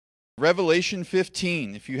Revelation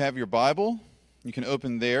 15, if you have your Bible, you can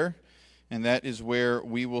open there, and that is where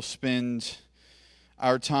we will spend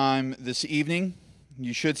our time this evening.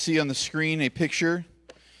 You should see on the screen a picture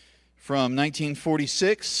from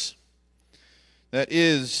 1946. That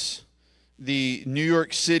is the New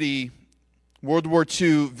York City World War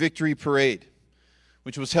II Victory Parade,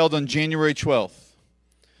 which was held on January 12th,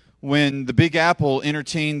 when the Big Apple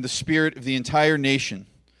entertained the spirit of the entire nation.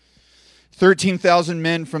 13,000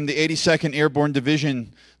 men from the 82nd Airborne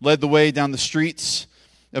Division led the way down the streets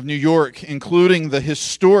of New York, including the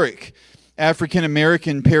historic African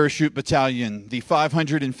American Parachute Battalion, the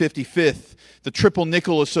 555th, the Triple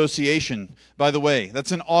Nickel Association. By the way,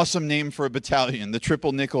 that's an awesome name for a battalion, the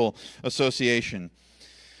Triple Nickel Association.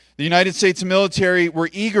 The United States military were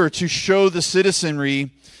eager to show the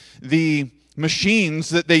citizenry the machines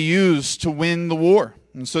that they used to win the war.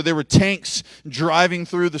 And so there were tanks driving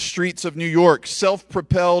through the streets of New York,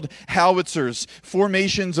 self-propelled howitzers,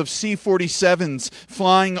 formations of C-47s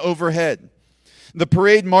flying overhead. The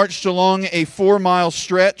parade marched along a 4-mile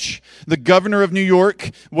stretch. The governor of New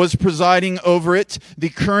York was presiding over it. The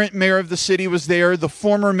current mayor of the city was there. The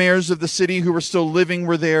former mayors of the city who were still living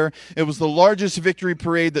were there. It was the largest victory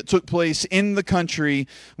parade that took place in the country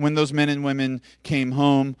when those men and women came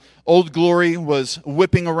home. Old Glory was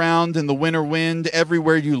whipping around in the winter wind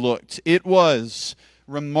everywhere you looked. It was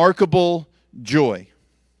remarkable joy.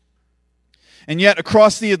 And yet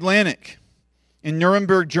across the Atlantic, in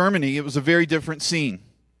Nuremberg, Germany, it was a very different scene.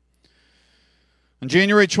 On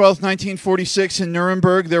January 12, 1946, in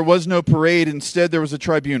Nuremberg, there was no parade. Instead, there was a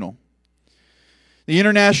tribunal. The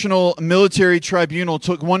International Military Tribunal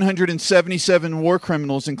took 177 war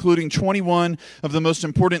criminals, including 21 of the most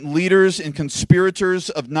important leaders and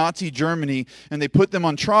conspirators of Nazi Germany, and they put them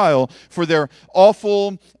on trial for their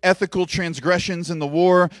awful ethical transgressions in the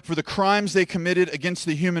war, for the crimes they committed against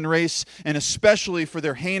the human race, and especially for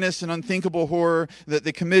their heinous and unthinkable horror that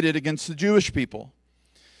they committed against the Jewish people.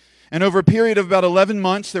 And over a period of about 11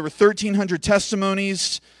 months, there were 1,300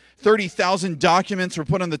 testimonies, 30,000 documents were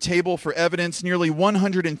put on the table for evidence, nearly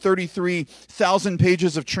 133,000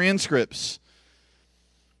 pages of transcripts.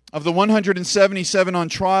 Of the 177 on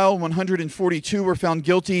trial, 142 were found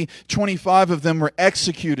guilty. 25 of them were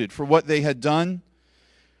executed for what they had done.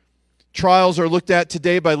 Trials are looked at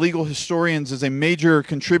today by legal historians as a major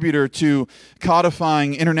contributor to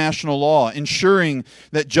codifying international law, ensuring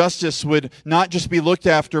that justice would not just be looked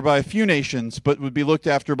after by a few nations, but would be looked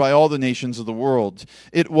after by all the nations of the world.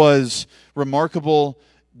 It was remarkable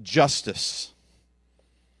justice.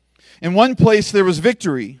 In one place, there was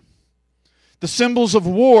victory. The symbols of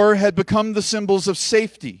war had become the symbols of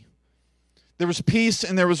safety. There was peace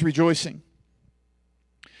and there was rejoicing.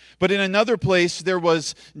 But in another place, there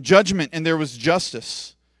was judgment and there was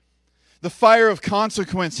justice. The fire of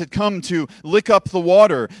consequence had come to lick up the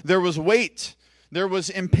water. There was weight. There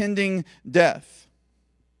was impending death.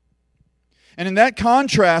 And in that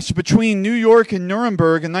contrast between New York and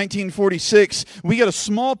Nuremberg in 1946, we get a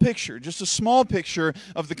small picture, just a small picture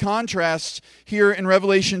of the contrast here in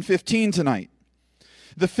Revelation 15 tonight.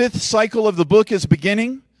 The fifth cycle of the book is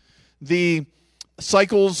beginning. The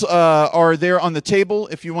cycles are there on the table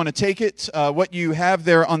if you want to take it. What you have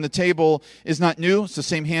there on the table is not new. It's the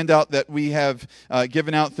same handout that we have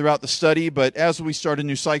given out throughout the study. But as we start a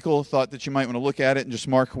new cycle, thought that you might want to look at it and just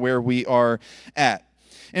mark where we are at.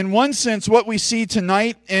 In one sense, what we see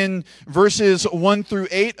tonight in verses 1 through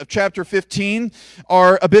 8 of chapter 15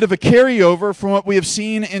 are a bit of a carryover from what we have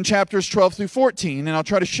seen in chapters 12 through 14. And I'll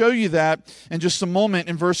try to show you that in just a moment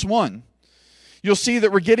in verse 1. You'll see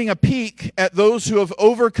that we're getting a peek at those who have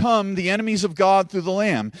overcome the enemies of God through the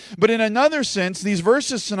Lamb. But in another sense, these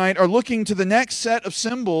verses tonight are looking to the next set of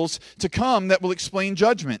symbols to come that will explain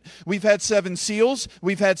judgment. We've had 7 seals,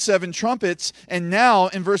 we've had 7 trumpets, and now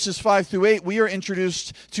in verses 5 through 8, we are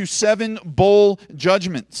introduced to 7 bowl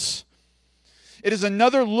judgments. It is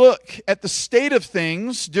another look at the state of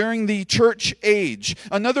things during the church age,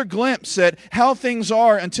 another glimpse at how things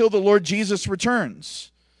are until the Lord Jesus returns.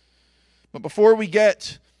 But before we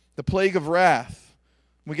get the plague of wrath,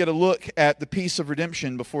 we get a look at the peace of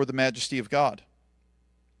redemption before the majesty of God.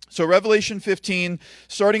 So Revelation 15,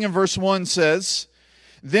 starting in verse 1, says,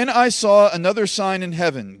 "Then I saw another sign in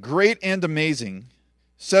heaven, great and amazing,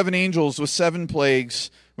 7 angels with 7 plagues,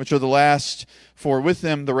 which are the last, for with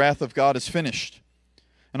them the wrath of God is finished.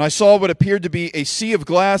 And I saw what appeared to be a sea of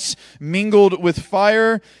glass mingled with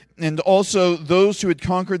fire, and also those who had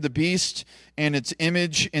conquered the beast and its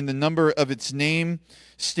image and the number of its name,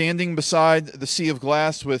 standing beside the sea of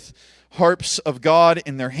glass with harps of God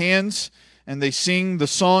in their hands. And they sing the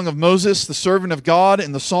song of Moses, the servant of God,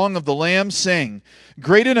 and the song of the Lamb, saying,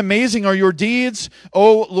 Great and amazing are your deeds,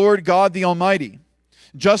 O Lord God the Almighty.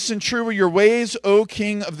 Just and true are your ways, O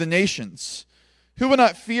King of the nations. Who will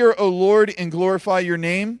not fear, O Lord, and glorify your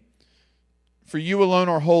name? For you alone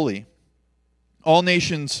are holy. All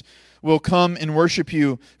nations will come and worship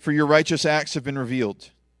you, for your righteous acts have been revealed.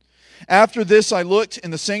 After this I looked,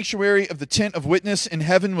 and the sanctuary of the tent of witness in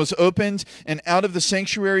heaven was opened, and out of the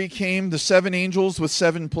sanctuary came the 7 angels with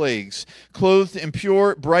 7 plagues, clothed in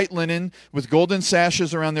pure, bright linen, with golden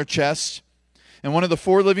sashes around their chests. And one of the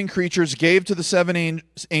 4 living creatures gave to the 7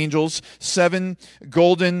 angels 7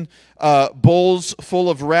 golden bowls full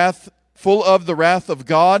of the wrath of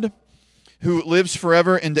God, who lives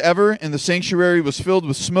forever and ever. And the sanctuary was filled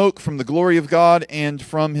with smoke from the glory of God and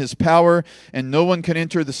from his power. And no one could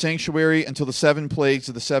enter the sanctuary until the 7 plagues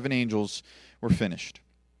of the 7 angels were finished.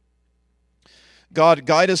 God,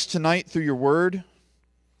 guide us tonight through your word.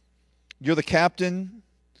 You're the captain.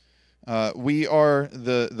 We are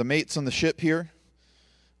the mates on the ship here.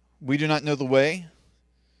 We do not know the way.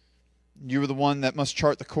 You are the one that must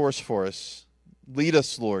chart the course for us. Lead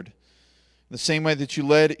us, Lord. The same way that you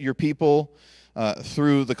led your people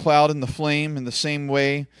through the cloud and the flame, in the same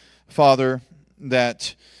way, Father,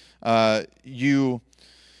 that you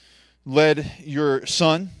led your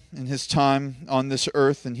Son in his time on this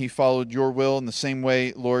earth, and he followed your will, in the same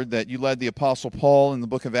way, Lord, that you led the Apostle Paul in the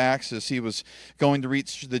book of Acts as he was going to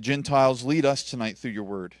reach the Gentiles. Lead us tonight through your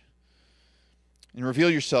word. And reveal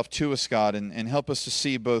yourself to us, God, and help us to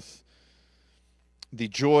see both the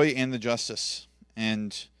joy and the justice,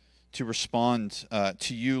 and to respond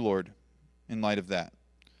to you, Lord, in light of that.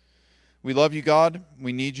 We love you, God.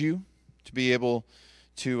 We need you to be able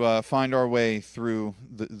to find our way through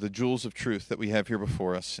the jewels of truth that we have here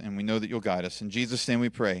before us, and we know that you'll guide us. In Jesus' name we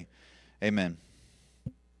pray. Amen.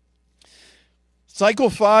 Cycle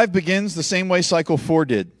 5 begins the same way Cycle 4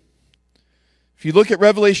 did. If you look at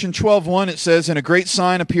Revelation 12:1, it says, And a great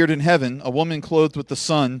sign appeared in heaven, a woman clothed with the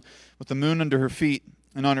sun, with the moon under her feet,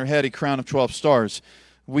 and on her head a crown of 12 stars.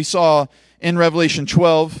 We saw in Revelation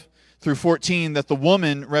 12 through 14 that the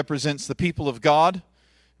woman represents the people of God,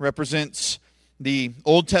 represents the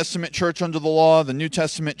Old Testament church under the law, the New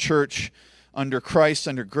Testament church under Christ,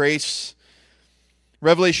 under grace.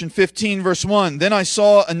 Revelation 15 verse 1, Then I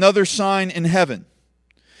saw another sign in heaven.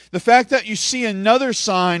 The fact that you see another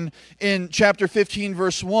sign in chapter 15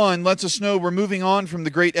 verse 1 lets us know we're moving on from the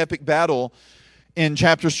great epic battle in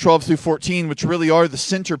chapters 12 through 14, which really are the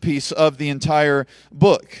centerpiece of the entire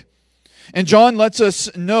book. And John lets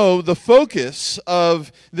us know the focus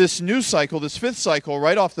of this new cycle, this 5th cycle,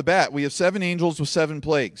 right off the bat. We have 7 angels with 7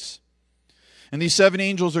 plagues. And these 7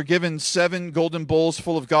 angels are given 7 golden bowls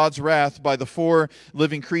full of God's wrath by the 4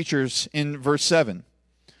 living creatures in verse 7.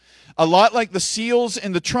 A lot like the seals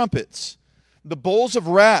and the trumpets, the bowls of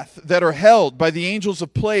wrath that are held by the angels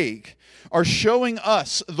of plague are showing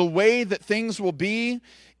us the way that things will be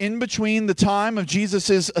in between the time of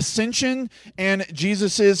Jesus' ascension and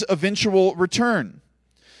Jesus' eventual return.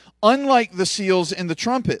 Unlike the seals and the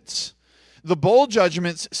trumpets, the bowl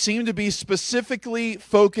judgments seem to be specifically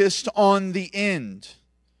focused on the end.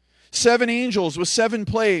 7 angels with 7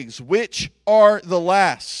 plagues, which are the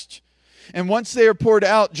last. And once they are poured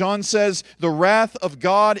out, John says the wrath of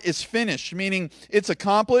God is finished, meaning it's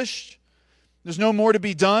accomplished. There's no more to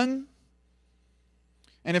be done.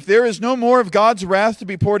 And if there is no more of God's wrath to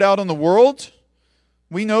be poured out on the world,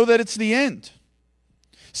 we know that it's the end.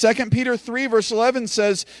 2 Peter 3 verse 11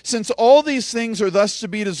 says, Since all these things are thus to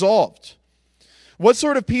be dissolved, what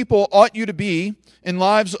sort of people ought you to be in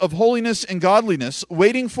lives of holiness and godliness,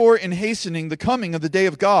 waiting for and hastening the coming of the day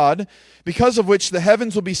of God, because of which the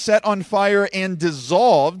heavens will be set on fire and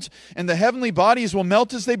dissolved, and the heavenly bodies will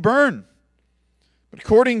melt as they burn? But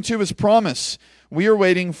according to his promise, we are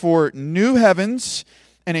waiting for new heavens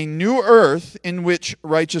and a new earth in which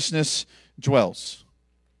righteousness dwells.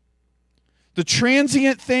 The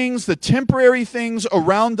transient things, the temporary things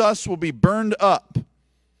around us will be burned up.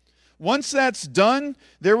 Once that's done,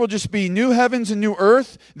 there will just be new heavens and new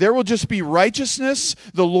earth. There will just be righteousness.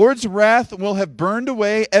 The Lord's wrath will have burned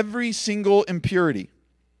away every single impurity.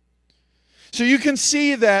 So you can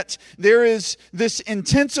see that there is this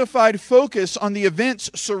intensified focus on the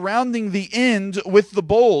events surrounding the end with the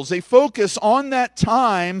bowls, a focus on that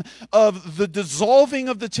time of the dissolving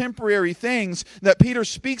of the temporary things that Peter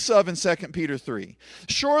speaks of in 2 Peter 3.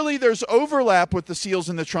 Surely there's overlap with the seals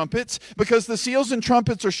and the trumpets, because the seals and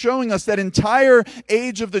trumpets are showing us that entire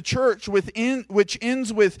age of the church which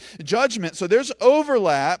ends with judgment. So there's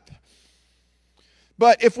overlap.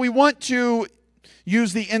 But if we want to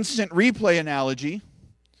use the instant replay analogy,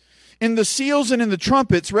 In the seals and in the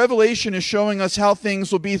trumpets, Revelation is showing us how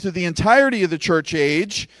things will be through the entirety of the church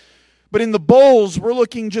age. But in the bowls, we're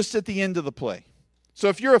looking just at the end of the play. So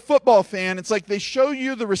if you're a football fan, it's like they show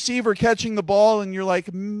you the receiver catching the ball, and you're like,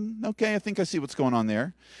 okay, I think I see what's going on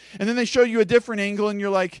there. And then they show you a different angle, and you're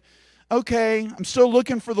like, okay, I'm still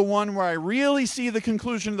looking for the one where I really see the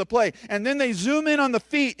conclusion of the play. And then they zoom in on the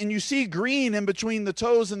feet, and you see green in between the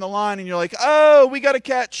toes and the line, and you're like, oh, we got a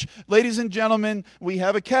catch. Ladies and gentlemen, we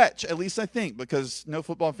have a catch, at least I think, because no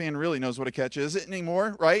football fan really knows what a catch is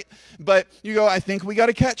anymore, right? But you go, I think we got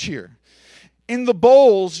a catch here. In the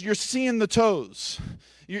bowls, you're seeing the toes.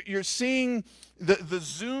 You're seeing the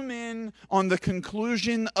zoom in on the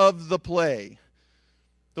conclusion of the play.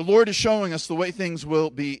 The Lord is showing us the way things will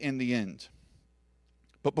be in the end.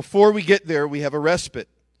 But before we get there, we have a respite.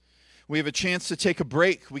 We have a chance to take a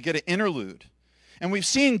break. We get an interlude. And we've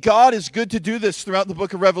seen God is good to do this throughout the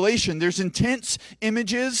book of Revelation. There's intense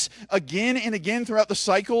images again and again throughout the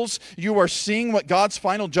cycles. You are seeing what God's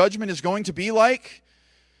final judgment is going to be like.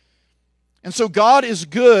 And so God is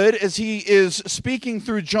good as he is speaking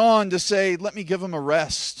through John to say, let me give him a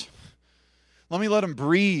rest. Let me let him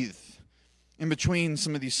breathe in between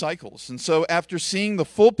some of these cycles. And so after seeing the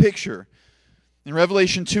full picture in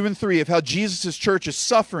Revelation 2 and 3 of how Jesus' church is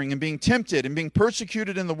suffering and being tempted and being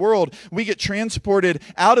persecuted in the world, we get transported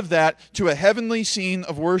out of that to a heavenly scene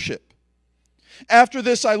of worship. After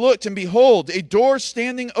this I looked, and behold, a door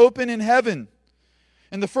standing open in heaven.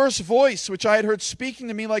 And the first voice which I had heard speaking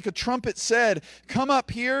to me like a trumpet said, come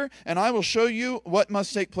up here, and I will show you what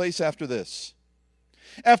must take place after this.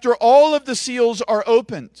 After all of the seals are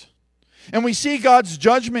opened, and we see God's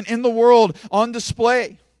judgment in the world on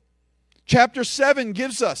display, chapter 7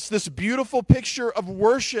 gives us this beautiful picture of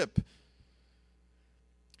worship.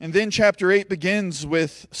 And then chapter 8 begins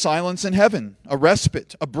with silence in heaven, a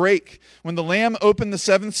respite, a break. When the Lamb opened the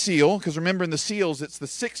seventh seal, because remember in the seals, it's the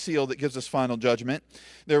sixth seal that gives us final judgment,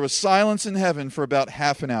 there was silence in heaven for about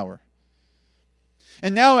half an hour.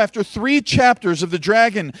 And now after 3 chapters of the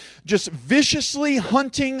dragon just viciously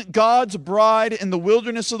hunting God's bride in the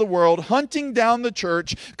wilderness of the world, hunting down the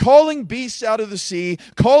church, calling beasts out of the sea,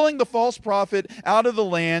 calling the false prophet out of the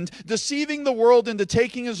land, deceiving the world into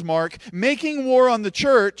taking his mark, making war on the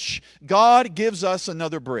church, God gives us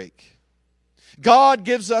another break. God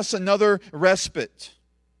gives us another respite.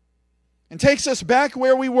 And takes us back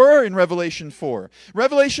where we were in Revelation 4.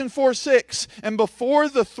 Revelation 4:6, and before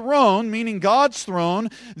the throne, meaning God's throne,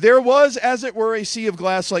 there was, as it were, a sea of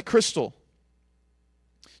glass like crystal.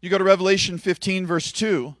 You go to Revelation 15, verse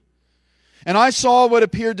 2. And I saw what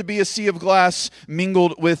appeared to be a sea of glass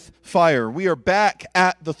mingled with fire. We are back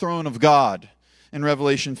at the throne of God in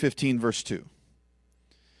Revelation 15, verse 2.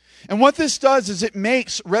 And what this does is it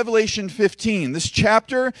makes Revelation 15, this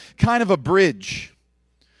chapter, kind of a bridge.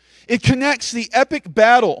 It connects the epic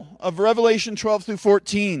battle of Revelation 12 through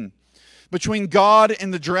 14 between God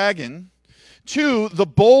and the dragon to the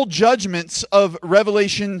bold judgments of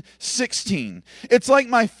Revelation 16. It's like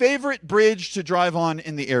my favorite bridge to drive on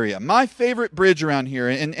in the area. My favorite bridge around here,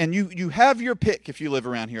 and you have your pick if you live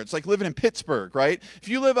around here. It's like living in Pittsburgh, right? If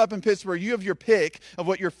you live up in Pittsburgh, you have your pick of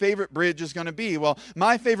what your favorite bridge is going to be. Well,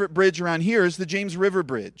 my favorite bridge around here is the James River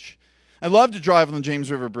Bridge. I love to drive on the James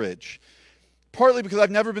River Bridge. Partly because I've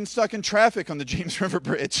never been stuck in traffic on the James River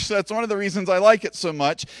Bridge. So that's one of the reasons I like it so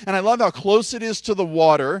much. And I love how close it is to the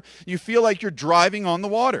water. You feel like you're driving on the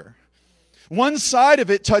water. One side of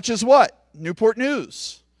it touches what? Newport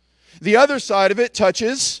News. The other side of it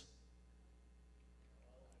touches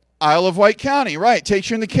Isle of White County. Right, takes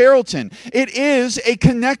you into Carrollton. It is a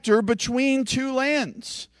connector between two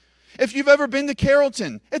lands. If you've ever been to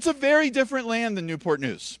Carrollton, it's a very different land than Newport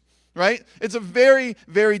News. Right? It's a very,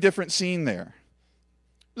 very different scene there.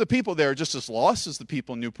 The people there are just as lost as the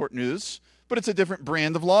people in Newport News, but it's a different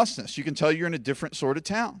brand of lostness. You can tell you're in a different sort of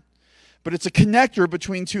town. But it's a connector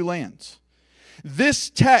between two lands. This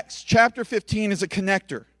text, chapter 15, is a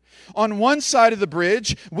connector. On one side of the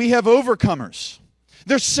bridge, we have overcomers.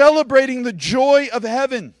 They're celebrating the joy of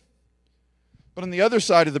heaven. But on the other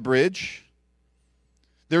side of the bridge,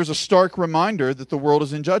 there's a stark reminder that the world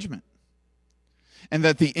is in judgment and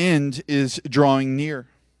that the end is drawing near.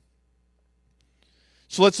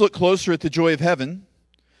 So let's look closer at the joy of heaven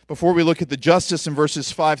before we look at the justice in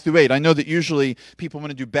verses 5 through 8. I know that usually people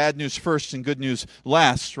want to do bad news first and good news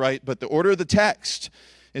last, right? But the order of the text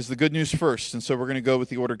is the good news first, and so we're going to go with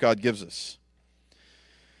the order God gives us.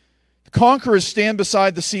 The conquerors stand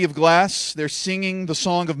beside the sea of glass. They're singing the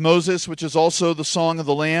song of Moses, which is also the song of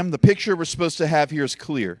the Lamb. The picture we're supposed to have here is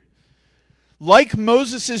clear. like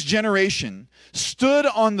Moses' generation, stood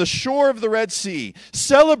on the shore of the Red Sea,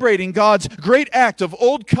 celebrating God's great act of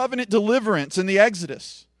old covenant deliverance in the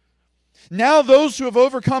Exodus. Now those who have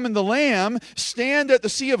overcome in the Lamb stand at the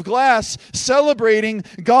Sea of Glass, celebrating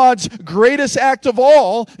God's greatest act of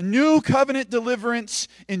all, new covenant deliverance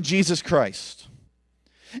in Jesus Christ.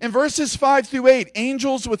 In verses 5 through 8,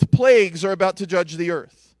 angels with plagues are about to judge the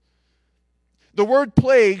earth. The word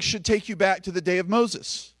plague should take you back to the day of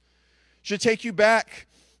Moses. Should take you back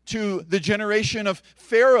to the generation of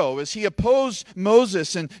Pharaoh as he opposed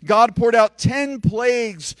Moses, and God poured out 10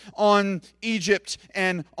 plagues on Egypt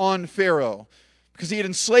and on Pharaoh because he had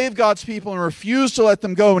enslaved God's people and refused to let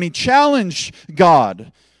them go, and he challenged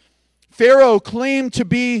God. Pharaoh claimed to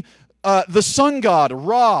be the sun god,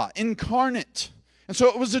 Ra, incarnate. And so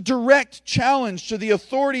it was a direct challenge to the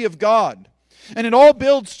authority of God. And it all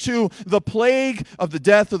builds to the plague of the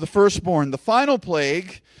death of the firstborn, the final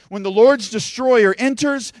plague, when the Lord's destroyer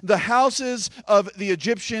enters the houses of the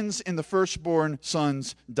Egyptians and the firstborn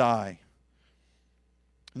sons die.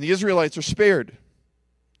 And the Israelites are spared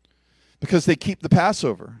because they keep the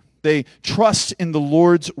Passover. They trust in the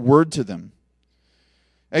Lord's word to them.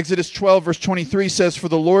 Exodus 12 verse 23 says, "For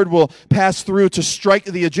the Lord will pass through to strike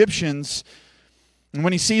the Egyptians, and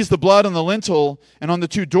when he sees the blood on the lintel and on the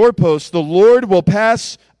 2 doorposts, the Lord will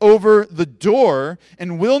pass over the door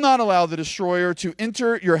and will not allow the destroyer to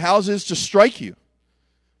enter your houses to strike you."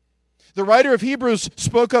 The writer of Hebrews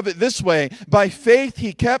spoke of it this way: by faith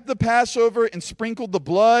he kept the Passover and sprinkled the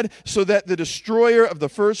blood so that the destroyer of the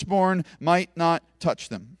firstborn might not touch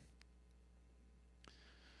them.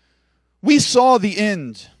 We saw the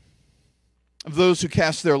end of those who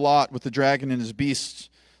cast their lot with the dragon and his beasts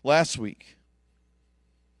last week.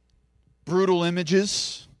 Brutal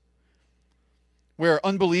images where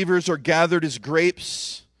unbelievers are gathered as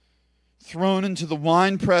grapes, thrown into the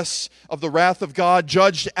winepress of the wrath of God,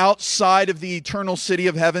 judged outside of the eternal city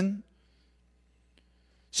of heaven.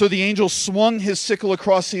 So the angel swung his sickle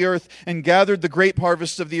across the earth and gathered the grape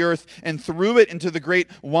harvest of the earth and threw it into the great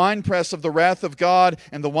winepress of the wrath of God.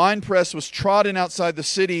 And the winepress was trodden outside the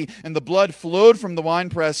city, and the blood flowed from the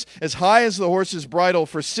winepress as high as the horse's bridle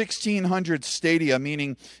for 1,600 stadia,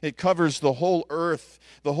 meaning it covers the whole earth.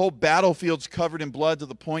 The whole battlefield's covered in blood to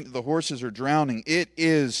the point that the horses are drowning. It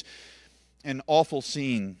is an awful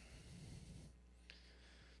scene.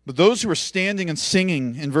 But those who are standing and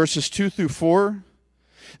singing in verses 2 through 4,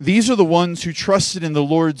 these are the ones who trusted in the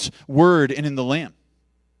Lord's word and in the Lamb.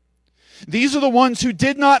 These are the ones who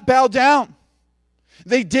did not bow down.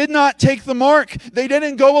 They did not take the mark. They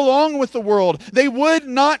didn't go along with the world. They would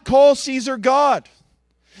not call Caesar God.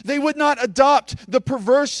 They would not adopt the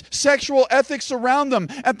perverse sexual ethics around them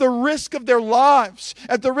at the risk of their lives,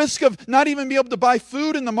 at the risk of not even being able to buy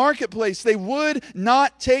food in the marketplace. They would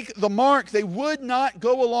not take the mark. They would not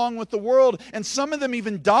go along with the world. And some of them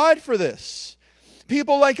even died for this.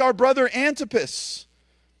 People like our brother Antipas.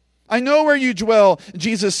 "I know where you dwell,"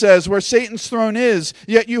 Jesus says, "where Satan's throne is,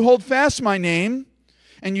 yet you hold fast my name,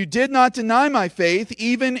 and you did not deny my faith,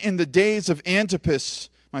 even in the days of Antipas,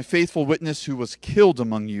 my faithful witness, who was killed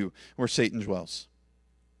among you where Satan dwells."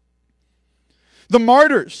 The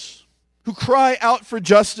martyrs who cry out for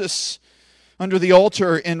justice under the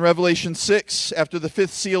altar in Revelation 6, after the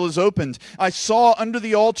 5th seal is opened. "I saw under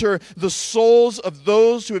the altar the souls of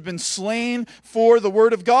those who had been slain for the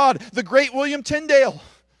word of God." The great William Tyndale.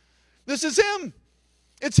 This is him.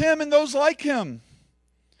 It's him and those like him.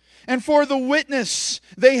 "And for the witness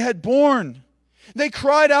they had borne. They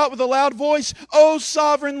cried out with a loud voice, 'O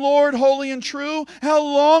sovereign Lord, holy and true, how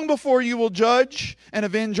long before you will judge and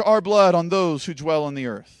avenge our blood on those who dwell on the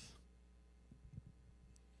earth?'"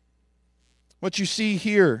 What you see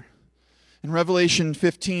here in Revelation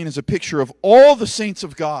 15 is a picture of all the saints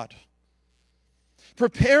of God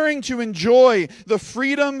preparing to enjoy the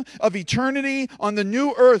freedom of eternity on the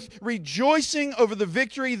new earth, rejoicing over the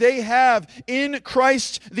victory they have in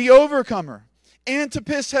Christ the overcomer.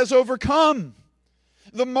 Antipas has overcome.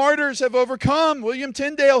 The martyrs have overcome. William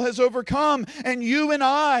Tyndale has overcome. And you and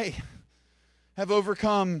I have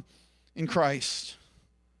overcome in Christ.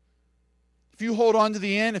 If you hold on to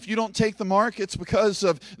the end, if you don't take the mark, it's because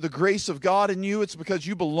of the grace of God in you. It's because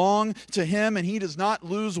you belong to Him and He does not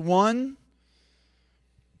lose one.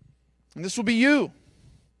 And this will be you.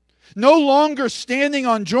 No longer standing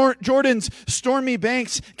on Jordan's stormy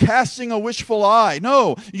banks, casting a wishful eye.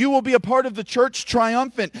 No, you will be a part of the church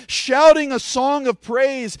triumphant, shouting a song of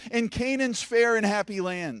praise in Canaan's fair and happy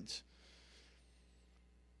land.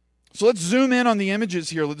 So let's zoom in on the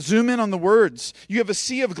images here. Let's zoom in on the words. You have a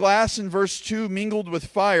sea of glass in verse 2 mingled with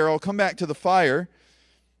fire. I'll come back to the fire.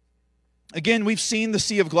 Again, we've seen the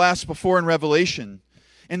sea of glass before in Revelation,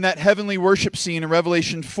 in that heavenly worship scene in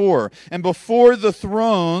Revelation 4. And before the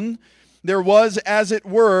throne, there was, as it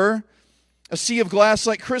were, a sea of glass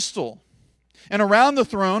like crystal. And around the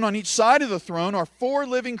throne, on each side of the throne, are 4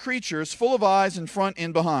 living creatures full of eyes in front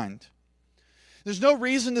and behind. There's no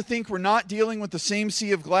reason to think we're not dealing with the same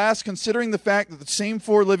sea of glass, considering the fact that the same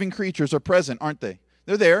 4 living creatures are present, aren't they?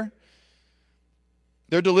 They're there.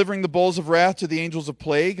 They're delivering the bowls of wrath to the angels of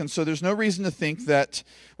plague, and so there's no reason to think that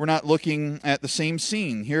we're not looking at the same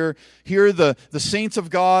scene. Here the saints of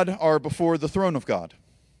God are before the throne of God.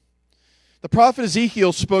 The prophet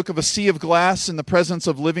Ezekiel spoke of a sea of glass in the presence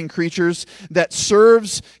of living creatures that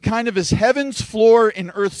serves kind of as heaven's floor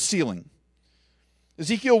and earth's ceiling.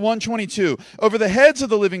 Ezekiel 1:22, over the heads of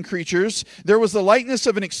the living creatures there was the likeness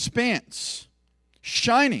of an expanse,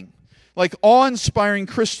 shining like awe-inspiring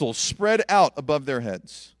crystals spread out above their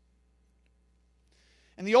heads.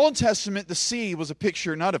 In the Old Testament, the sea was a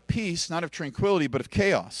picture not of peace, not of tranquility, but of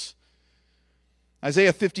chaos.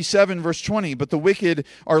 Isaiah 57, verse 20, but the wicked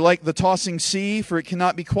are like the tossing sea, for it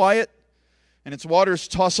cannot be quiet, and its waters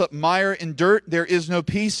toss up mire and dirt. There is no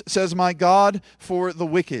peace, says my God, for the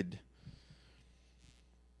wicked.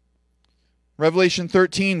 Revelation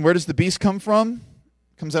 13, where does the beast come from?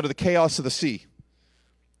 It comes out of the chaos of the sea.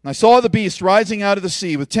 And I saw the beast rising out of the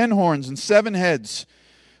sea with 10 horns and 7 heads,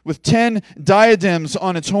 with 10 diadems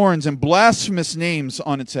on its horns and blasphemous names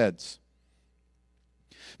on its heads.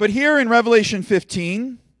 But here in Revelation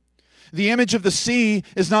 15, the image of the sea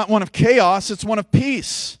is not one of chaos, it's one of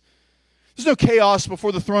peace. There's no chaos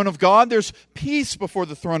before the throne of God. There's peace before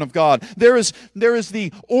the throne of God. There is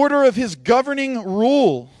the order of his governing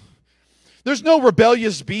rule. There's no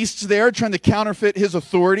rebellious beasts there trying to counterfeit his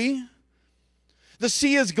authority. The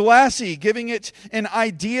sea is glassy, giving it an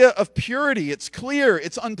idea of purity. It's clear,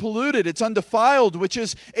 it's unpolluted, it's undefiled, which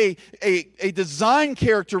is a design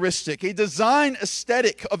characteristic, a design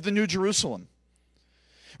aesthetic of the New Jerusalem.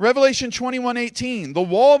 Revelation 21:18, the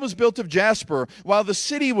wall was built of jasper, while the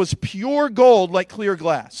city was pure gold like clear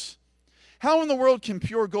glass. How in the world can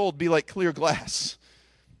pure gold be like clear glass?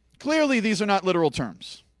 Clearly, these are not literal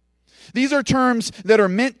terms. These are terms that are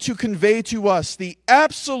meant to convey to us the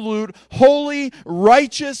absolute, holy,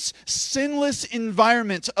 righteous, sinless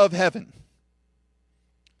environment of heaven.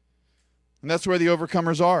 And that's where the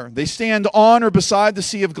overcomers are. They stand on or beside the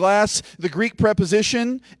sea of glass. The Greek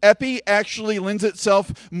preposition, epi, actually lends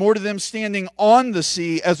itself more to them standing on the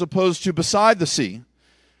sea as opposed to beside the sea.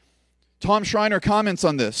 Tom Schreiner comments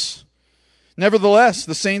on this. Nevertheless,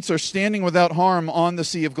 the saints are standing without harm on the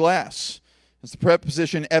sea of glass. As the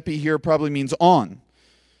preposition epi here probably means on.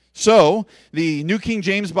 So, the New King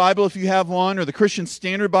James Bible, if you have one, or the Christian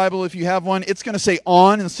Standard Bible, if you have one, it's going to say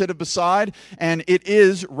on instead of beside, and it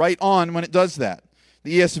is right on when it does that.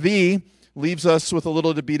 The ESV leaves us with a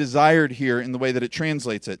little to be desired here in the way that it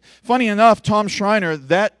translates it. Funny enough, Tom Schreiner,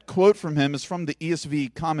 that quote from him is from the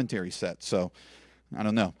ESV commentary set, so I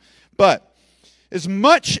don't know. But as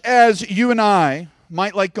much as you and I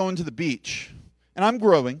might like going to the beach, and I'm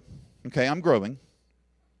growing,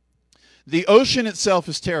 the ocean itself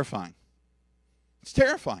is terrifying. It's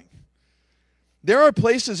terrifying. There are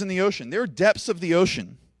places in the ocean, there are depths of the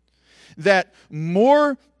ocean, that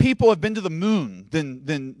more people have been to the moon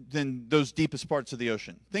than those deepest parts of the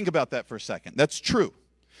ocean. Think about that for a second. That's true.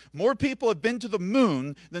 More people have been to the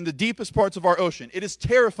moon than the deepest parts of our ocean. It is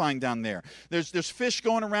terrifying down there. There's fish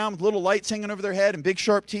going around with little lights hanging over their head and big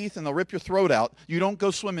sharp teeth, and they'll rip your throat out. You don't go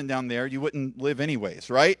swimming down there. You wouldn't live anyways,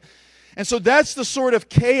 right? And so that's the sort of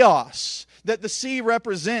chaos that the sea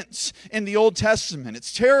represents in the Old Testament.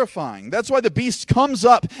 It's terrifying. That's why the beast comes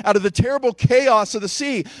up out of the terrible chaos of the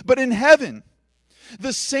sea. But in heaven,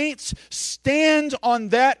 the saints stand on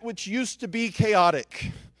that which used to be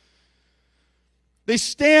chaotic. They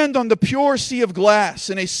stand on the pure sea of glass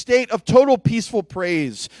in a state of total peaceful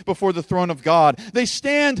praise before the throne of God. They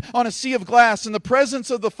stand on a sea of glass in the presence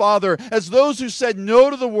of the Father as those who said no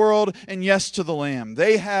to the world and yes to the Lamb.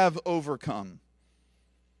 They have overcome.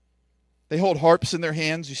 They hold harps in their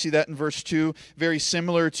hands. You see that in verse 2, very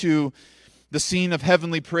similar to the scene of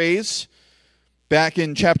heavenly praise back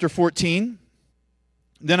in chapter 14.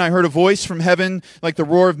 Then I heard a voice from heaven like the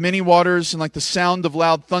roar of many waters and like the sound of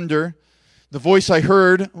loud thunder. The voice I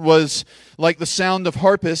heard was like the sound of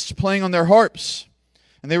harpists playing on their harps.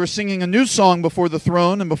 And they were singing a new song before the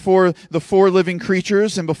throne and before the 4 living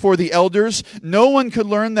creatures and before the elders. No one could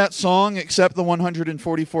learn that song except the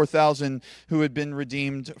 144,000 who had been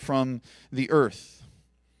redeemed from the earth.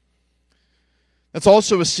 That's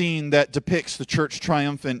also a scene that depicts the church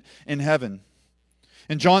triumphant in heaven.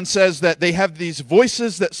 And John says that they have these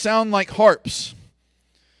voices that sound like harps.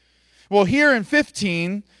 Well, here in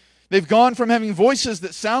 15, they've gone from having voices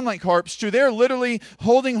that sound like harps to they're literally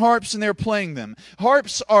holding harps and they're playing them.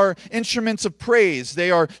 Harps are instruments of praise.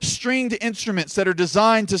 They are stringed instruments that are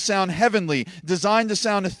designed to sound heavenly, designed to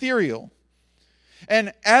sound ethereal.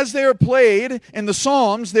 And as they are played in the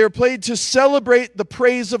Psalms, they are played to celebrate the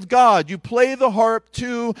praise of God. You play the harp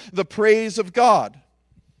to the praise of God.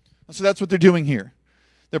 So that's what they're doing here.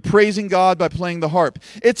 They're praising God by playing the harp.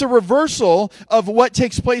 It's a reversal of what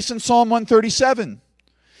takes place in Psalm 137.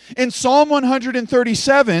 In Psalm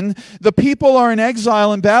 137, the people are in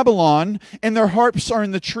exile in Babylon, and their harps are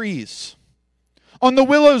in the trees. On the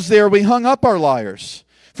willows there we hung up our lyres.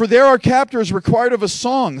 For there our captors required of us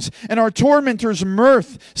songs, and our tormentors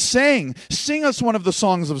mirth, saying, "Sing us one of the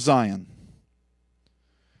songs of Zion."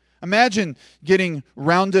 Imagine getting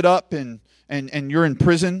rounded up and you're in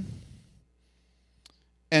prison,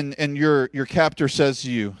 and your captor says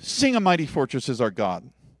to you, "Sing, a mighty fortress is our God.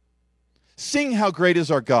 Sing, how great is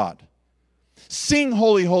our God. Sing,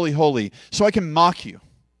 holy, holy, holy," so I can mock you.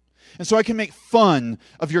 And so I can make fun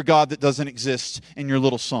of your God that doesn't exist in your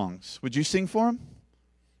little songs. Would you sing for him?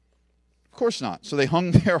 Of course not. So they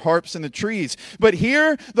hung their harps in the trees. But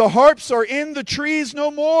here, the harps are in the trees no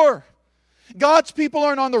more. God's people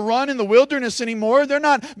aren't on the run in the wilderness anymore. They're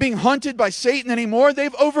not being hunted by Satan anymore.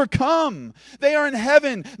 They've overcome. They are in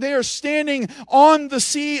heaven. They are standing on the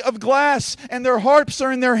sea of glass, and their harps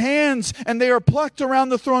are in their hands, and they are plucked around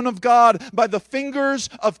the throne of God by the fingers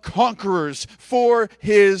of conquerors for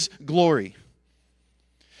his glory.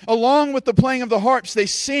 Along with the playing of the harps, they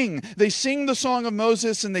sing. They sing the song of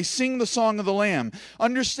Moses, and they sing the song of the Lamb.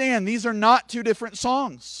 Understand, these are not two different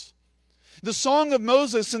songs. The song of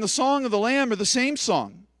Moses and the song of the Lamb are the same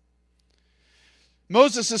song.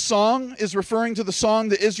 Moses' song is referring to the song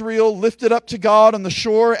that Israel lifted up to God on the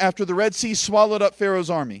shore after the Red Sea swallowed up Pharaoh's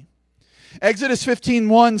army. Exodus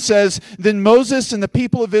 15:1 says, "Then Moses and the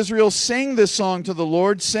people of Israel sang this song to the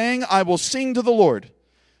Lord, saying, I will sing to the Lord,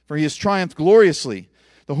 for he has triumphed gloriously.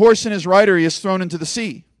 The horse and his rider he has thrown into the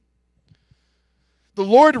sea." The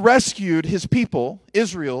Lord rescued his people,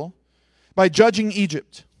 Israel, by judging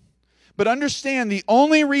Egypt. But understand, the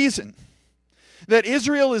only reason that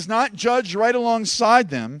Israel is not judged right alongside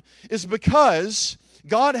them is because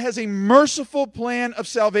God has a merciful plan of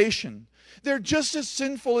salvation. They're just as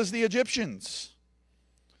sinful as the Egyptians,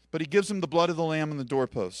 but he gives them the blood of the Lamb on the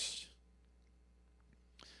doorpost.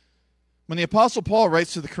 When the Apostle Paul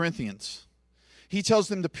writes to the Corinthians, he tells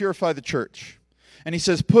them to purify the church. And he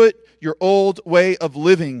says, put your old way of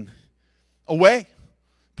living away.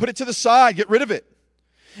 Put it to the side. Get rid of it.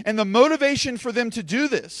 And the motivation for them to do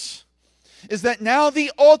this is that now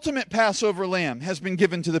the ultimate Passover lamb has been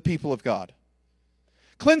given to the people of God.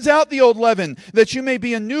 Cleanse out the old leaven, that you may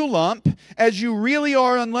be a new lump, as you really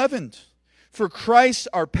are unleavened. For Christ,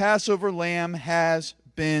 our Passover lamb, has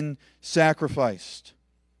been sacrificed.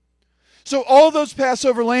 So all those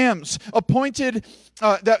Passover lambs appointed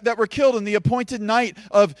that were killed in the appointed night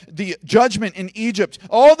of the judgment in Egypt,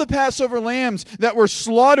 all the Passover lambs that were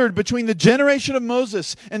slaughtered between the generation of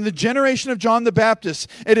Moses and the generation of John the Baptist,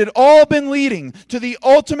 it had all been leading to the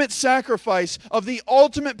ultimate sacrifice of the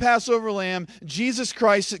ultimate Passover lamb, Jesus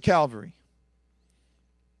Christ at Calvary.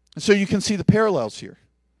 And so you can see the parallels here.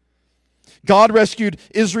 God rescued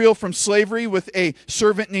Israel from slavery with a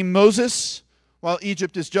servant named Moses, while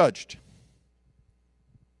Egypt is judged.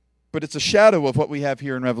 But it's a shadow of what we have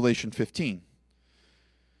here in Revelation 15.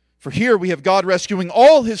 For here we have God rescuing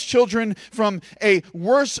all his children from a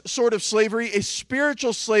worse sort of slavery, a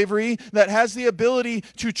spiritual slavery that has the ability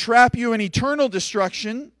to trap you in eternal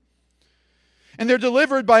destruction. And they're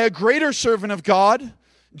delivered by a greater servant of God,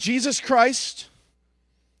 Jesus Christ,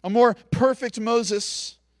 a more perfect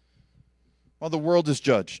Moses, while the world is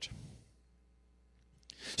judged.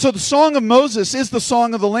 So the song of Moses is the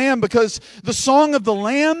song of the Lamb, because the song of the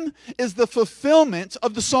Lamb is the fulfillment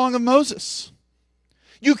of the song of Moses.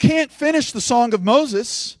 You can't finish the song of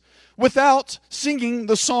Moses without singing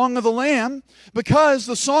the song of the Lamb, because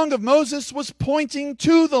the song of Moses was pointing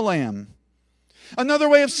to the Lamb. Another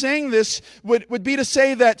way of saying this would be to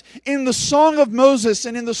say that in the song of Moses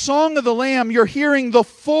and in the song of the Lamb, you're hearing the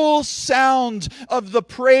full sound of the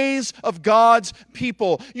praise of God's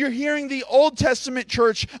people. You're hearing the Old Testament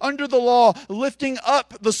church under the law lifting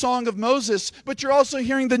up the song of Moses, but you're also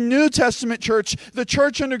hearing the New Testament church, the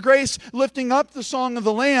church under grace, lifting up the song of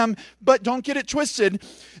the Lamb. But don't get it twisted.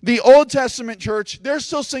 The Old Testament church, they're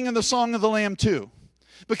still singing the song of the Lamb too,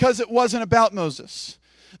 because it wasn't about Moses.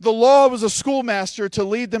 The law was a schoolmaster to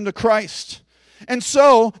lead them to Christ. And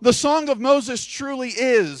so, the song of Moses truly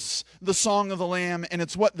is the song of the Lamb, and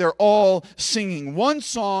it's what they're all singing. One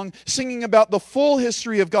song singing about the full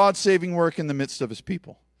history of God's saving work in the midst of his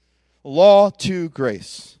people. Law to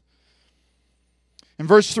grace. In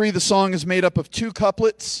verse 3, the song is made up of 2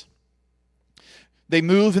 couplets. They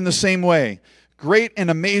move in the same way. Great and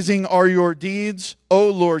amazing are your deeds, O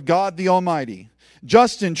Lord God the Almighty.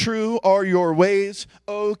 Just and true are your ways,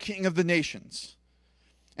 O King of the nations.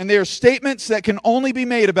 And they are statements that can only be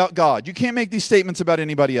made about God. You can't make these statements about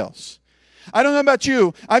anybody else. I don't know about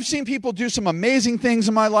you. I've seen people do some amazing things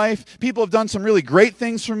in my life. People have done some really great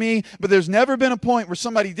things for me, but there's never been a point where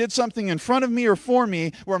somebody did something in front of me or for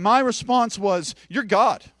me where my response was, "You're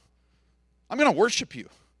God. I'm going to worship you.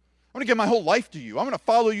 I'm going to give my whole life to you. I'm going to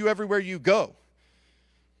follow you everywhere you go."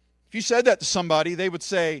 If you said that to somebody, they would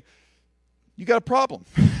say, "You got a problem."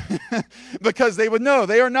 Because they would know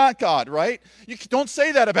they are not God, right? You don't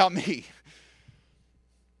say that about me.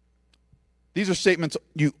 These are statements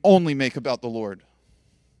you only make about the Lord.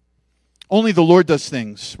 Only the Lord does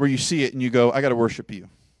things where you see it and you go, "I got to worship you.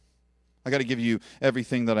 I got to give you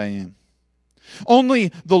everything that I am."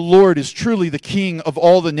 Only the Lord is truly the King of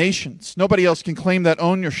all the nations. Nobody else can claim that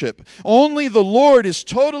ownership. Only the Lord is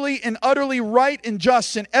totally and utterly right and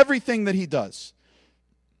just in everything that he does.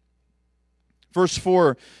 Verse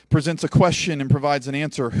 4 presents a question and provides an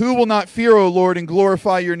answer. Who will not fear, O Lord, and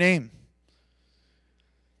glorify your name?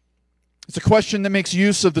 It's a question that makes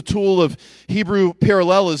use of the tool of Hebrew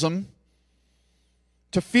parallelism.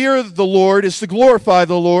 To fear the Lord is to glorify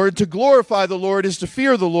the Lord. To glorify the Lord is to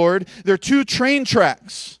fear the Lord. They're 2 train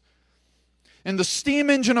tracks. And the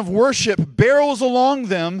steam engine of worship barrels along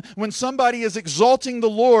them when somebody is exalting the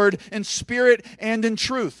Lord in spirit and in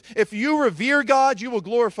truth. If you revere God, you will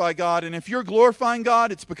glorify God. And if you're glorifying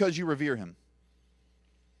God, it's because you revere him.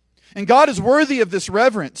 And God is worthy of this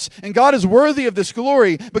reverence. And God is worthy of this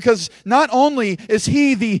glory because not only is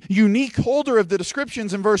he the unique holder of the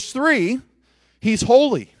descriptions in verse 3, he's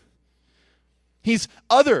holy. He's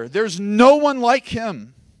other. There's no one like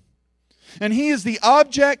him. And he is the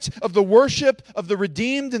object of the worship of the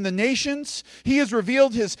redeemed in the nations. He has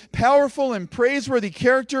revealed his powerful and praiseworthy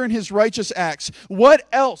character and his righteous acts. What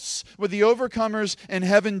else would the overcomers in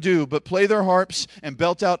heaven do but play their harps and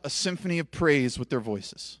belt out a symphony of praise with their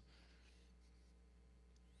voices?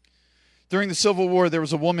 During the Civil War, there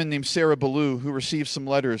was a woman named Sarah Ballou who received some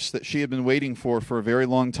letters that she had been waiting for a very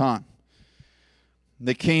long time.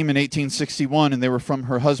 They came in 1861, and they were from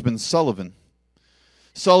her husband, Sullivan.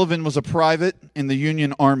 Sullivan was a private in the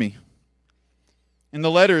Union Army. In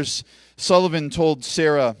the letters, Sullivan told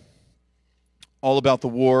Sarah all about the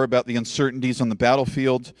war, about the uncertainties on the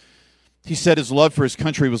battlefield. He said his love for his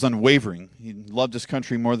country was unwavering. He loved his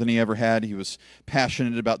country more than he ever had. He was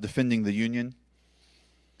passionate about defending the Union.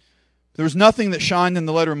 There was nothing that shined in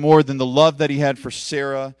the letter more than the love that he had for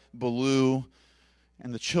Sarah, Ballou,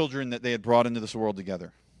 and the children that they had brought into this world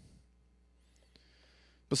together.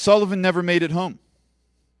 But Sullivan never made it home.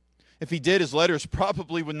 If he did, his letters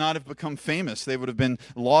probably would not have become famous. They would have been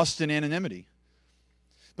lost in anonymity.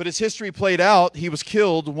 But as history played out, he was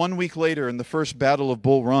killed 1 week later in the First Battle of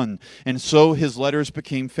Bull Run. And so his letters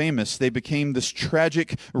became famous. They became this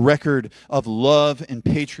tragic record of love and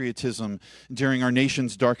patriotism during our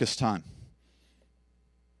nation's darkest time.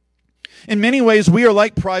 In many ways, we are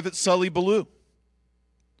like Private Sully Ballou.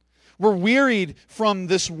 We're wearied from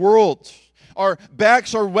this world. Our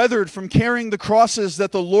backs are weathered from carrying the crosses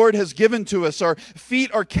that the Lord has given to us. Our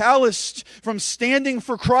feet are calloused from standing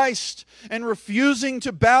for Christ and refusing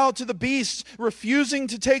to bow to the beast, refusing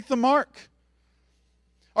to take the mark.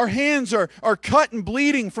 Our hands are cut and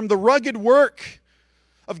bleeding from the rugged work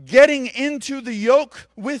of getting into the yoke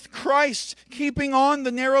with Christ, keeping on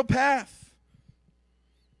the narrow path.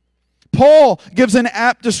 Paul gives an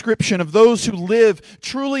apt description of those who live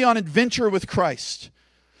truly on adventure with Christ,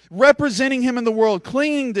 representing him in the world,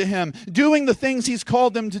 clinging to him, doing the things he's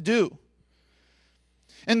called them to do.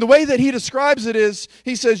 And the way that he describes it is,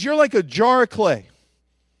 he says, you're like a jar of clay,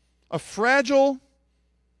 a fragile,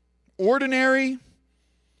 ordinary,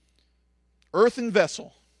 earthen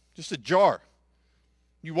vessel, just a jar.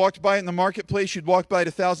 You walked by it in the marketplace, you'd walk by it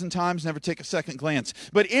 1,000 times, never take a second glance.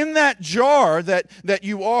 But in that jar that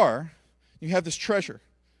you are, you have this treasure.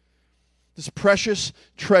 This precious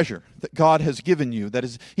treasure that God has given you,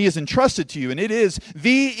 that he has entrusted to you, and it is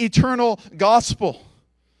the eternal gospel.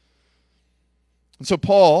 And so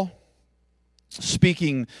Paul,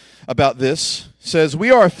 speaking about this, says, we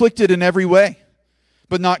are afflicted in every way,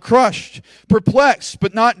 but not crushed, perplexed,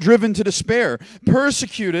 but not driven to despair,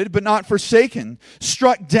 persecuted, but not forsaken,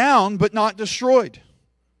 struck down, but not destroyed.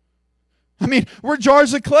 I mean, we're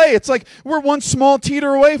jars of clay. It's like we're one small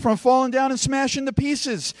teeter away from falling down and smashing to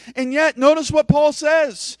pieces. And yet, notice what Paul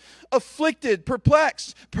says. Afflicted,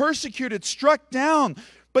 perplexed, persecuted, struck down,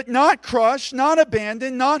 but not crushed, not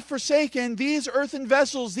abandoned, not forsaken. These earthen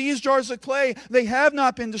vessels, these jars of clay, they have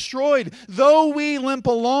not been destroyed. Though we limp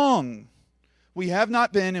along, we have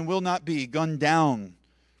not been and will not be gunned down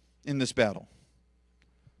in this battle.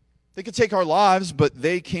 They could take our lives, but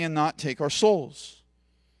they cannot take our souls.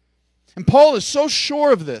 And Paul is so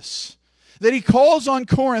sure of this that he calls on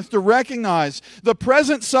Corinth to recognize the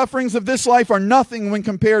present sufferings of this life are nothing when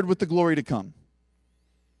compared with the glory to come.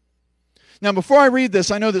 Now, before I read this,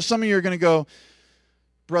 I know that some of you are going to go,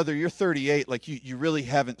 brother, you're 38, like you really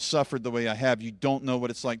haven't suffered the way I have. You don't know what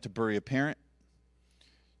it's like to bury a parent.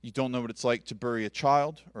 You don't know what it's like to bury a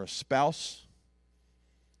child or a spouse.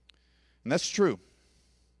 And that's true.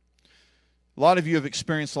 A lot of you have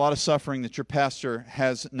experienced a lot of suffering that your pastor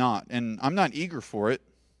has not. And I'm not eager for it.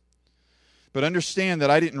 But understand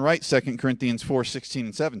that I didn't write 2 Corinthians 4, 16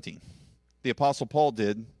 and 17. The Apostle Paul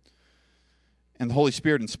did. And the Holy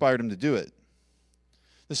Spirit inspired him to do it.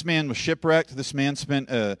 This man was shipwrecked. This man spent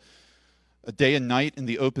a day and night in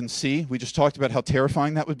the open sea. We just talked about how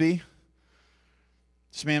terrifying that would be.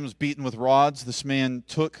 This man was beaten with rods. This man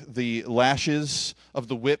took the lashes of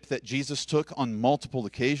the whip that Jesus took on multiple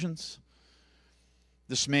occasions.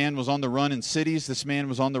 This man was on the run in cities. This man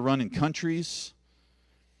was on the run in countries.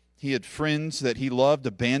 He had friends that he loved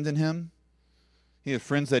abandon him. He had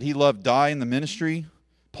friends that he loved die in the ministry.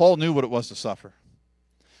 Paul knew what it was to suffer.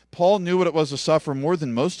 Paul knew what it was to suffer more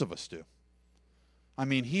than most of us do. I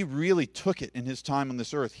mean, he really took it in his time on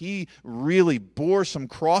this earth. He really bore some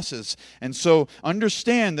crosses. And so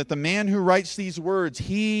understand that the man who writes these words,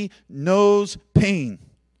 he knows pain.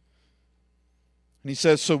 And he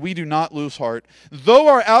says, so we do not lose heart. Though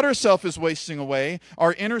our outer self is wasting away,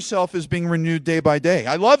 our inner self is being renewed day by day.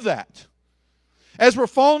 I love that. As we're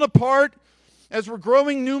falling apart, as we're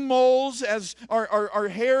growing new moles, as our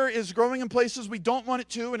hair is growing in places we don't want it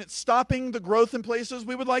to, and it's stopping the growth in places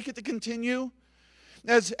we would like it to continue,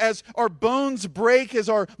 as our bones break, as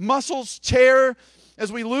our muscles tear,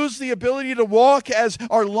 as we lose the ability to walk, as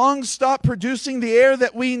our lungs stop producing the air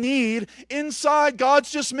that we need, inside, God's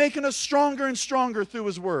just making us stronger and stronger through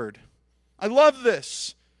His Word. I love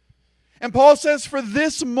this. And Paul says, for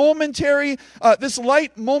this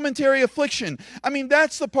light momentary affliction. I mean,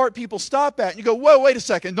 that's the part people stop at. And you go, whoa, wait a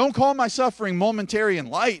second. Don't call my suffering momentary and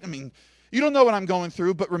light. I mean, you don't know what I'm going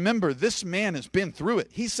through. But remember, this man has been through it.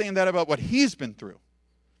 He's saying that about what he's been through.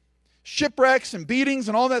 Shipwrecks and beatings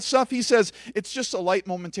and all that stuff. He says, it's just a light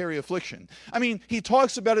momentary affliction. I mean, he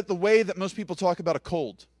talks about it the way that most people talk about a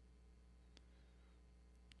cold.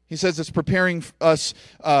 He says it's preparing us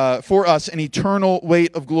for us an eternal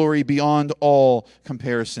weight of glory beyond all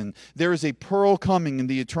comparison. There is a pearl coming in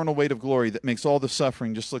the eternal weight of glory that makes all the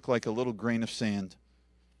suffering just look like a little grain of sand.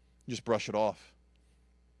 Just brush it off.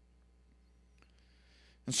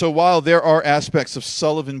 And so while there are aspects of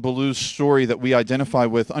Sullivan Ballew's story that we identify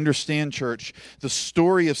with, understand, church, the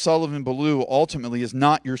story of Sullivan Ballew ultimately is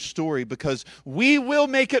not your story, because we will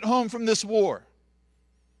make it home from this war.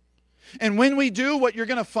 And when we do, what you're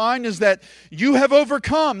going to find is that you have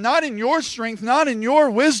overcome, not in your strength, not in your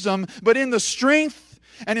wisdom, but in the strength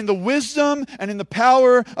and in the wisdom and in the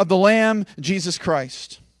power of the Lamb, Jesus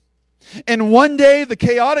Christ. And one day, the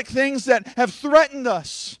chaotic things that have threatened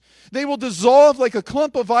us, they will dissolve like a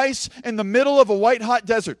clump of ice in the middle of a white-hot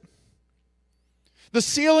desert. The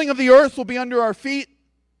ceiling of the earth will be under our feet,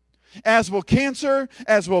 as will cancer,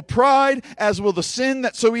 as will pride, as will the sin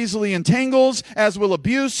that so easily entangles, as will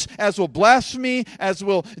abuse, as will blasphemy, as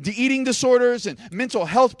will eating disorders and mental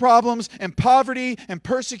health problems and poverty and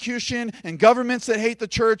persecution and governments that hate the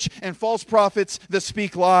church and false prophets that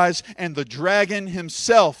speak lies and the dragon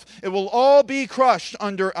himself. It will all be crushed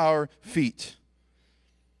under our feet.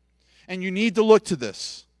 And you need to look to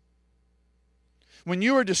this. When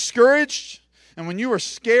you are discouraged and when you are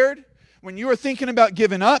scared, when you are thinking about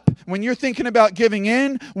giving up, when you're thinking about giving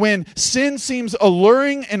in, when sin seems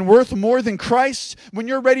alluring and worth more than Christ, when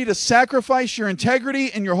you're ready to sacrifice your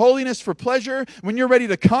integrity and your holiness for pleasure, when you're ready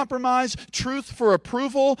to compromise truth for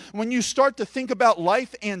approval, when you start to think about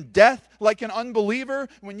life and death like an unbeliever,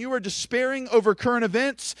 when you are despairing over current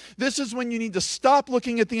events, this is when you need to stop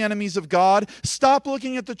looking at the enemies of God, stop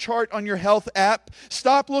looking at the chart on your health app,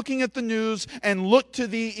 stop looking at the news, and look to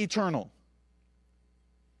the eternal.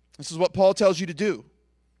 This is what Paul tells you to do,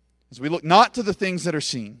 as we look not to the things that are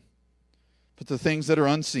seen, but the things that are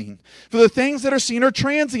unseen. For the things that are seen are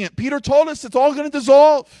transient. Peter told us it's all going to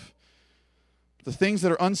dissolve. The things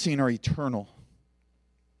that are unseen are eternal.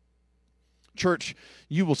 Church,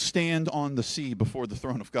 you will stand on the sea before the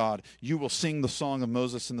throne of God. You will sing the song of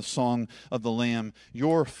Moses and the song of the Lamb.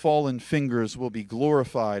 Your fallen fingers will be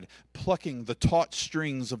glorified, plucking the taut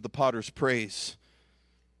strings of the potter's praise.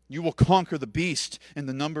 You will conquer the beast in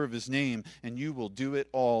the number of his name, and you will do it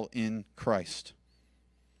all in Christ.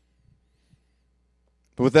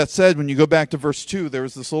 But with that said, when you go back to verse 2, there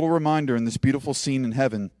is this little reminder in this beautiful scene in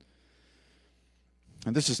heaven.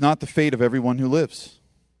 And this is not the fate of everyone who lives.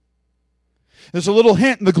 There's a little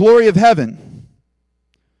hint in the glory of heaven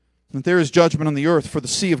that there is judgment on the earth, for the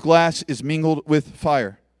sea of glass is mingled with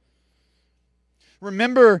fire.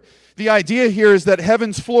 Remember, the idea here is that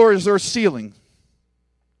heaven's floor is earth's ceiling.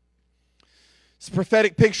 It's a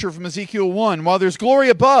prophetic picture from Ezekiel 1. While there's glory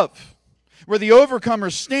above, where the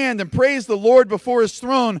overcomers stand and praise the Lord before his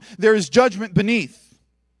throne, there is judgment beneath.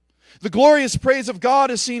 The glorious praise of God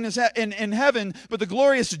is seen as in heaven, but the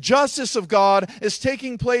glorious justice of God is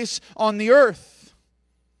taking place on the earth.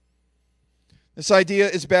 This idea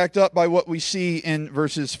is backed up by what we see in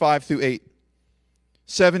verses 5 through 8.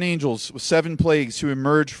 7 angels with 7 plagues who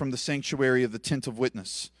emerge from the sanctuary of the tent of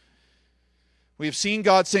witness. We have seen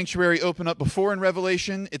God's sanctuary open up before in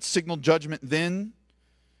Revelation. It signaled judgment then,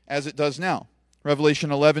 as it does now.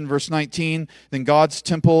 Revelation 11, verse 19, then God's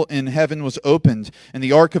temple in heaven was opened, and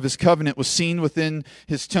the ark of his covenant was seen within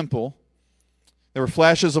his temple. There were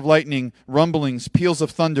flashes of lightning, rumblings, peals of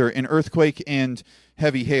thunder, an earthquake, and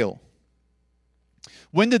heavy hail.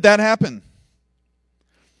 When did that happen?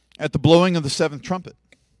 At the blowing of the 7th trumpet,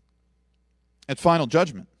 at final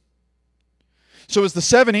judgment. So as the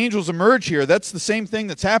 7 angels emerge here, that's the same thing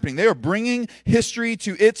that's happening. They are bringing history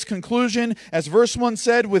to its conclusion. As verse 1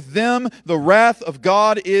 said, with them the wrath of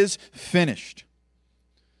God is finished.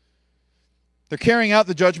 They're carrying out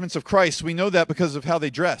the judgments of Christ. We know that because of how they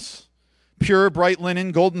dress. Pure, bright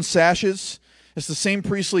linen, golden sashes. It's the same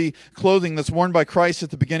priestly clothing that's worn by Christ at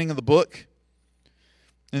the beginning of the book.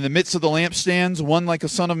 In the midst of the lampstands, one like a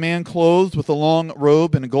son of man clothed with a long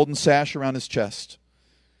robe and a golden sash around his chest.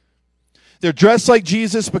 They're dressed like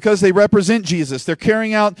Jesus because they represent Jesus. They're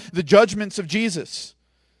carrying out the judgments of Jesus.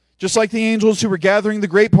 Just like the angels who were gathering the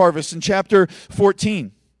grape harvest in chapter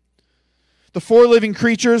 14. The 4 living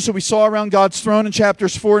creatures who we saw around God's throne in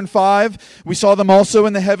chapters 4 and 5. We saw them also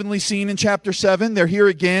in the heavenly scene in chapter 7. They're here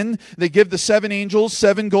again. They give the 7 angels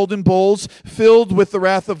 7 golden bowls filled with the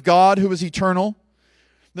wrath of God who is eternal.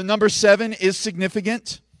 The number 7 is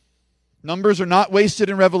significant. Numbers are not wasted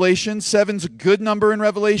in Revelation. 7's a good number in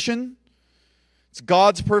Revelation. It's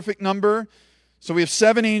God's perfect number. So we have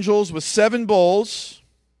 7 angels with 7 bowls.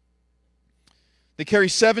 They carry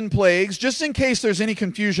 7 plagues, just in case there's any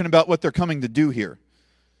confusion about what they're coming to do here.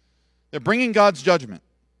 They're bringing God's judgment.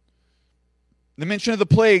 The mention of the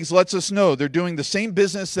plagues lets us know they're doing the same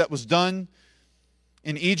business that was done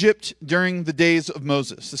in Egypt during the days of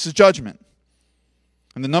Moses. This is judgment.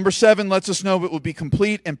 And the number 7 lets us know it will be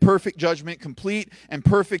complete and perfect judgment, complete and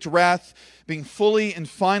perfect wrath being fully and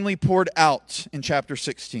finally poured out in chapter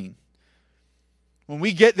 16. When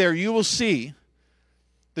we get there, you will see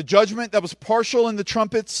the judgment that was partial in the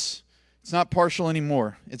trumpets. It's not partial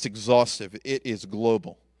anymore. It's exhaustive. It is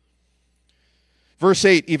global. Verse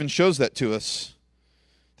 8 even shows that to us.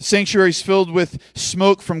 The sanctuary is filled with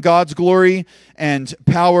smoke from God's glory and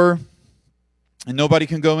power. And nobody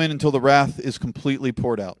can go in until the wrath is completely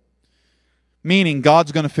poured out. Meaning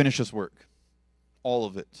God's going to finish his work. All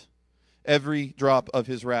of it. Every drop of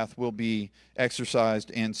his wrath will be exercised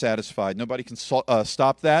and satisfied. Nobody can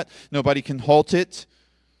stop that. Nobody can halt it.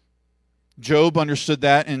 Job understood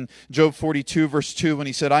that in Job 42 verse 2 when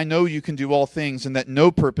he said, I know you can do all things and that no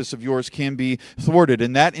purpose of yours can be thwarted.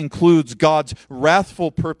 And that includes God's wrathful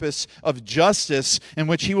purpose of justice in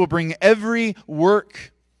which he will bring every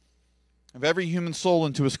work of every human soul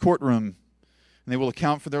into his courtroom, and they will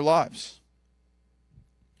account for their lives.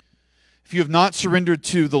 If you have not surrendered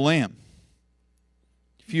to the Lamb,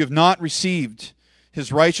 if you have not received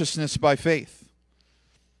his righteousness by faith,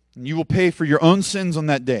 and you will pay for your own sins on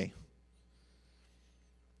that day.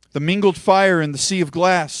 The mingled fire in the sea of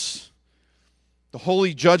glass, the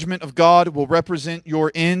holy judgment of God will represent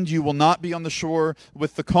your end. You will not be on the shore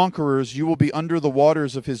with the conquerors. You will be under the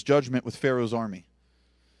waters of his judgment with Pharaoh's army.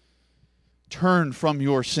 Turn from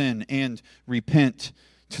your sin and repent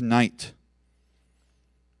tonight.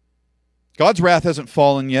 God's wrath hasn't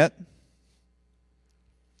fallen yet.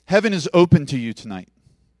 Heaven is open to you tonight.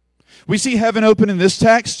 We see heaven open in this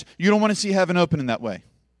text. You don't want to see heaven open in that way.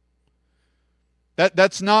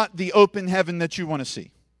 That's not the open heaven that you want to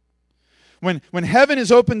see. When heaven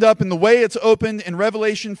is opened up in the way it's opened in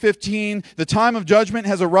Revelation 15, the time of judgment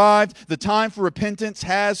has arrived. The time for repentance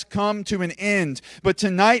has come to an end. But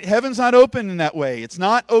tonight, heaven's not open in that way. It's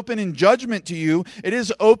not open in judgment to you. It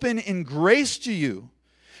is open in grace to you.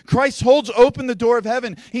 Christ holds open the door of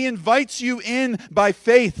heaven. He invites you in by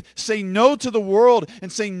faith. Say no to the world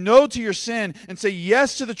and say no to your sin and say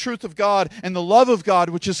yes to the truth of God and the love of God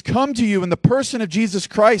which has come to you in the person of Jesus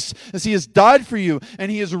Christ as He has died for you and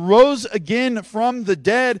He has rose again from the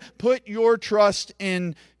dead. Put your trust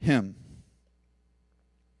in Him.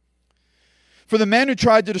 For the men who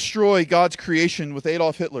tried to destroy God's creation with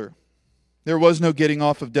Adolf Hitler, there was no getting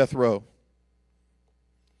off of death row.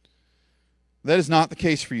 That is not the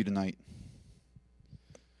case for you tonight.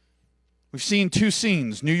 We've seen two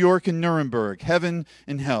scenes, New York and Nuremberg, heaven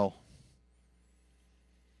and hell.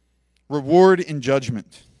 Reward and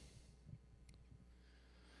judgment.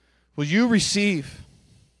 Will you receive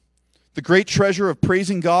the great treasure of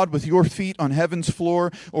praising God with your feet on heaven's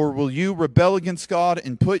floor, or will you rebel against God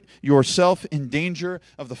and put yourself in danger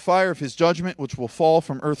of the fire of His judgment which will fall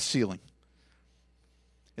from earth's ceiling?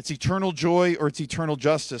 It's eternal joy or it's eternal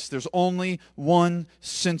justice. There's only one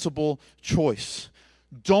sensible choice.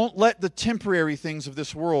 Don't let the temporary things of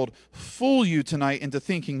this world fool you tonight into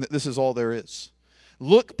thinking that this is all there is.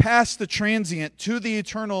 Look past the transient to the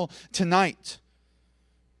eternal tonight.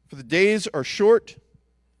 For the days are short.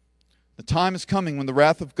 The time is coming when the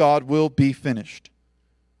wrath of God will be finished.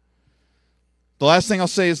 The last thing I'll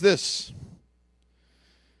say is this.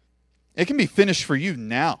 It can be finished for you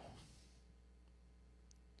now.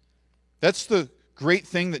 That's the great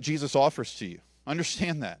thing that Jesus offers to you.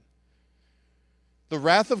 Understand that. The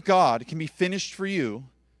wrath of God can be finished for you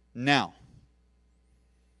now.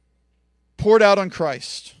 Poured out on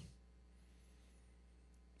Christ.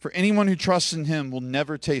 For anyone who trusts in Him will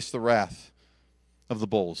never taste the wrath of the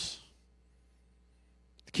bowls.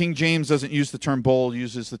 The King James doesn't use the term bowl,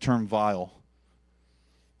 uses the term vial.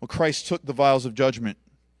 Well, Christ took the vials of judgment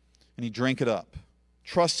and He drank it up.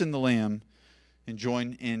 Trust in the Lamb and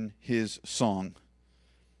join in His song.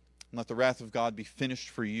 And let the wrath of God be finished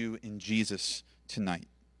for you in Jesus tonight.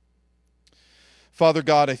 Father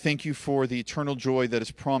God, I thank You for the eternal joy that is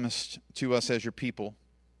promised to us as Your people.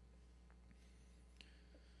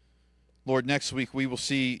 Lord, next week we will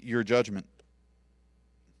see Your judgment.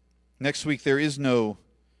 Next week there is no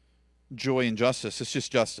joy and justice. It's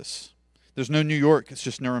just justice. There's no New York. It's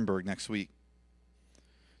just Nuremberg next week.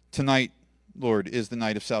 Tonight, Lord, is the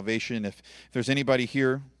night of salvation. If there's anybody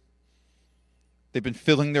here, they've been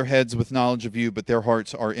filling their heads with knowledge of You, but their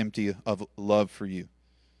hearts are empty of love for You.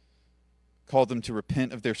 Call them to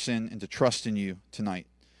repent of their sin and to trust in You tonight.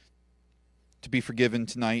 To be forgiven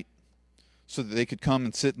tonight so that they could come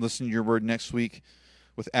and sit and listen to Your word next week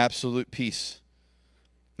with absolute peace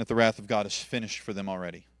that the wrath of God is finished for them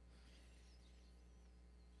already.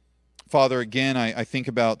 Father, again, I think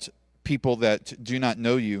about people that do not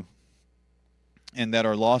know You and that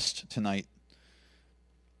are lost tonight.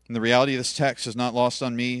 And the reality of this text is not lost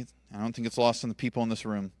on me. I don't think it's lost on the people in this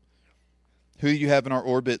room. Who You have in our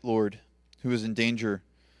orbit, Lord, who is in danger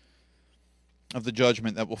of the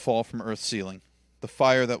judgment that will fall from earth's ceiling, the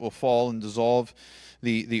fire that will fall and dissolve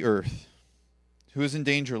the earth. Who is in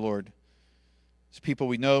danger, Lord? It's people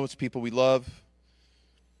we know, it's people we love.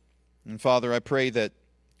 And Father, I pray that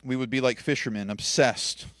we would be like fishermen,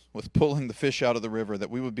 obsessed with pulling the fish out of the river, that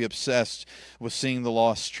we would be obsessed with seeing the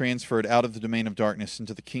lost transferred out of the domain of darkness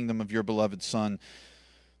into the kingdom of Your beloved Son.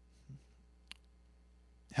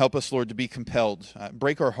 Help us, Lord, to be compelled.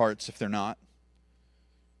 Break our hearts if they're not.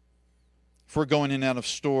 If we're going in and out of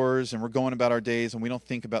stores and we're going about our days and we don't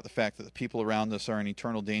think about the fact that the people around us are in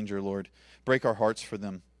eternal danger, Lord, break our hearts for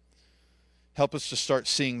them. Help us to start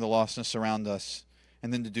seeing the lostness around us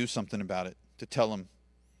and then to do something about it, to tell them.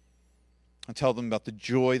 And tell them about the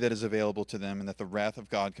joy that is available to them and that the wrath of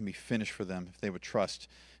God can be finished for them if they would trust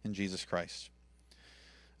in Jesus Christ.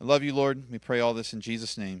 I love You, Lord. We pray all this in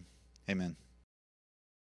Jesus' name. Amen.